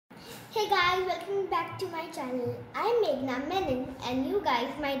Hey guys, welcome back to my channel. I'm Meghna Menon and you guys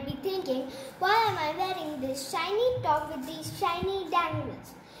might be thinking, why am I wearing this shiny top with these shiny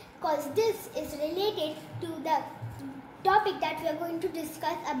dangles? Because this is related to the topic that we are going to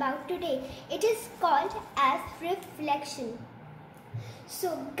discuss about today. It is called as reflection.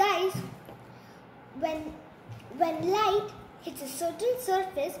 So guys, when light hits a certain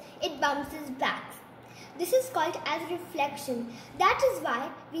surface, it bounces back. This is called as reflection. That is why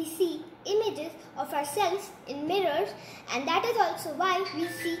we see images of ourselves in mirrors, and that is also why we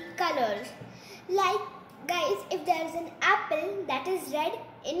see colors. Like guys, if there is an apple that is red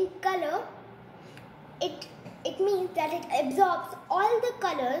in color, it means that it absorbs all the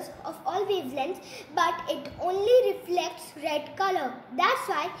colors of all wavelengths, but it only reflects red color. That's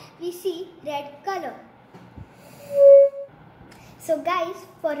why we see red color. So guys,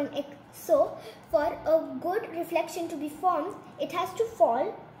 for a good reflection to be formed, it has to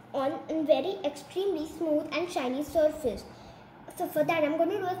fall on a very extremely smooth and shiny surface. So for that, I'm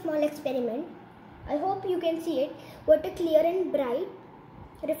going to do a small experiment. I hope you can see it. What a clear and bright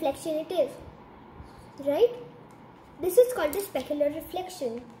reflection it is, right? This is called a specular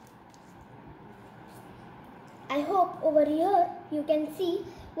reflection. I hope over here you can see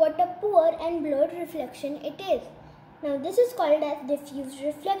what a poor and blurred reflection it is. Now this is called as diffuse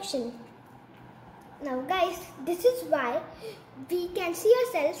reflection. Now guys, this is why we can see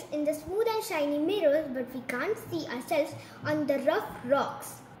ourselves in the smooth and shiny mirrors, but we can't see ourselves on the rough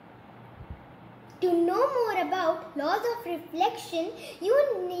rocks. To know more about laws of reflection,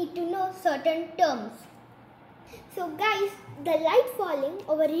 you need to know certain terms. So guys, the light falling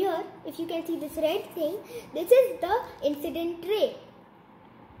over here, if you can see this red thing, this is the incident ray.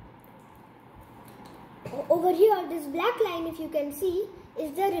 Over here, this black line, if you can see,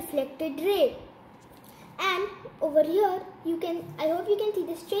 is the reflected ray. And over here, I hope you can see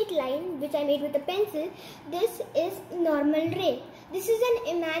the straight line which I made with a pencil. This is normal ray. This is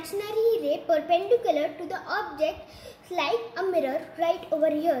an imaginary ray perpendicular to the object, like a mirror right over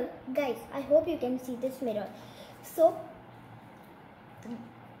here. Guys, I hope you can see this mirror. So,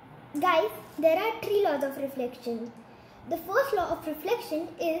 guys, there are three laws of reflection. The first law of reflection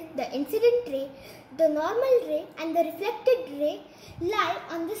is the incident ray, the normal ray and the reflected ray lie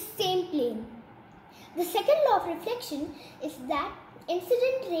on the same plane. The second law of reflection is that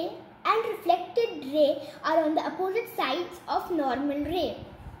incident ray and reflected ray are on the opposite sides of normal ray.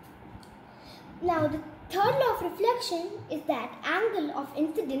 Now the third law of reflection is that angle of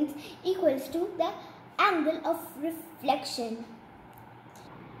incidence equals to the angle of reflection.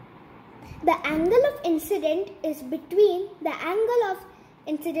 The angle of incident is between the angle of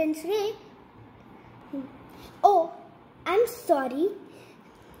incidence ray. Oh, I'm sorry.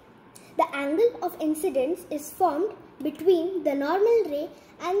 The angle of incidence is formed between the normal ray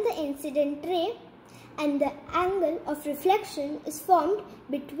and the incident ray, and the angle of reflection is formed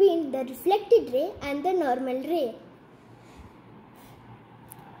between the reflected ray and the normal ray.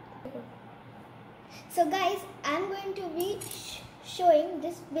 So guys, I'm going to be showing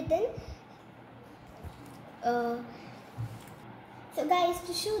this within. So guys,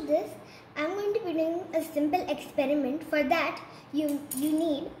 to show this, I'm going to be doing a simple experiment. For that, you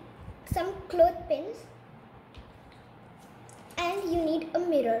need some clothespins and you need a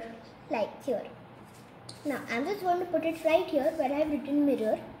mirror like here. Now I'm just going to put it right here where I have written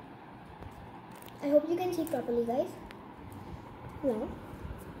mirror. I hope you can see properly, guys. Now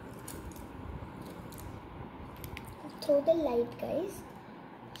throw the light, guys.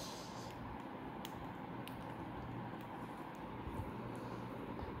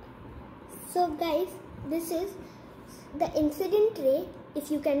 So guys, this is the incident ray, if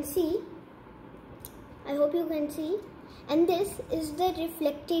you can see. I hope you can see. And this is the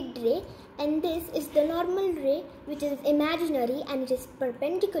reflected ray, and this is the normal ray, which is imaginary and it is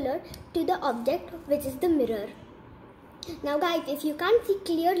perpendicular to the object, which is the mirror. Now guys, if you can't see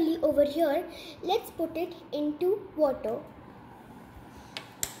clearly over here, let's put it into water.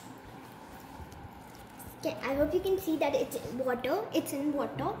 Okay, I hope you can see that it's water. It's in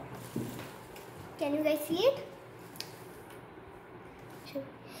water. Can you guys see it? Sure.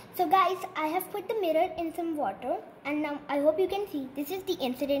 So guys, I have put the mirror in some water, and now I hope you can see this is the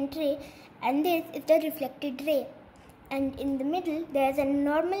incident ray and this is the reflected ray, and in the middle there is a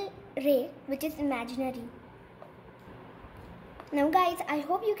normal ray which is imaginary. Now guys, I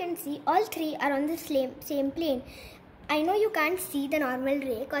hope you can see all three are on the same plane. I know you can't see the normal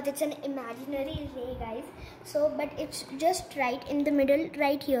ray because it's an imaginary ray, guys. So, but it's just right in the middle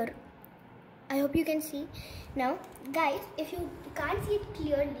right here. I hope you can see. Now guys, if you can't see it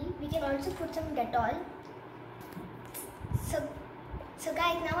clearly, we can also put some Dettol. So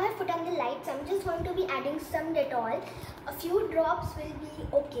guys, now I've put on the lights. I'm just going to be adding some Dettol. A few drops will be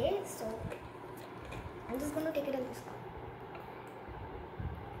okay. So I'm just going to take it on this cup.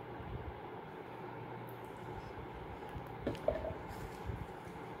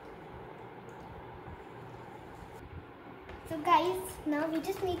 So guys, now we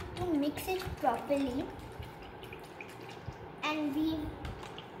just need to mix it properly, and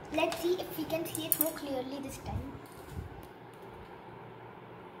let's see if we can see it more clearly this time.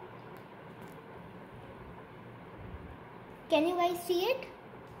 Can you guys see it?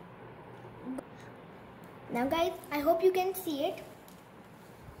 Now guys, I hope you can see it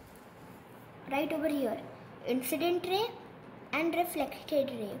right over here. Incident ray and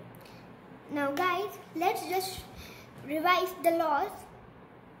reflected ray. Now guys, let's just revise the laws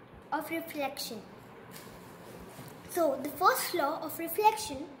of reflection. So the first law of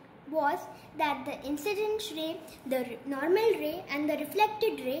reflection was that the incident ray, the normal ray and the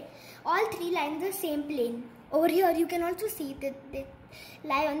reflected ray, all three lie on the same plane. Over here you can also see that they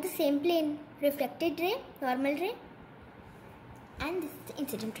lie on the same plane. Reflected ray, normal ray, and this is the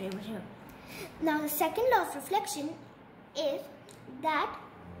incident ray over here. Now the second law of reflection is that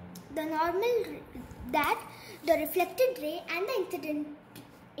the reflected ray and the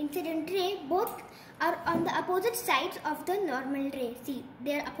incident ray both are on the opposite sides of the normal ray. See,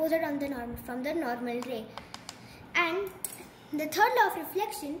 they are opposite from the normal ray. And the third law of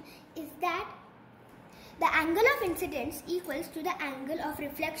reflection is that the angle of incidence equals to the angle of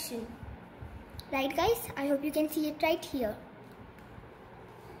reflection. Right guys? I hope you can see it right here.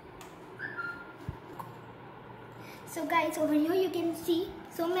 So guys, over here you can see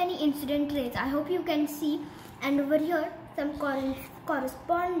so many incident rays. I hope you can see, and over here some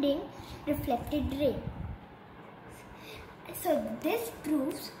corresponding reflected ray. So this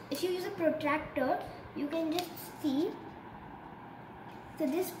proves, if you use a protractor, you can just see. So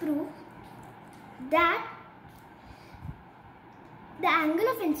this proves that the angle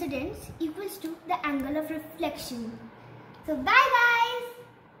of incidence equals to the angle of reflection. So bye guys.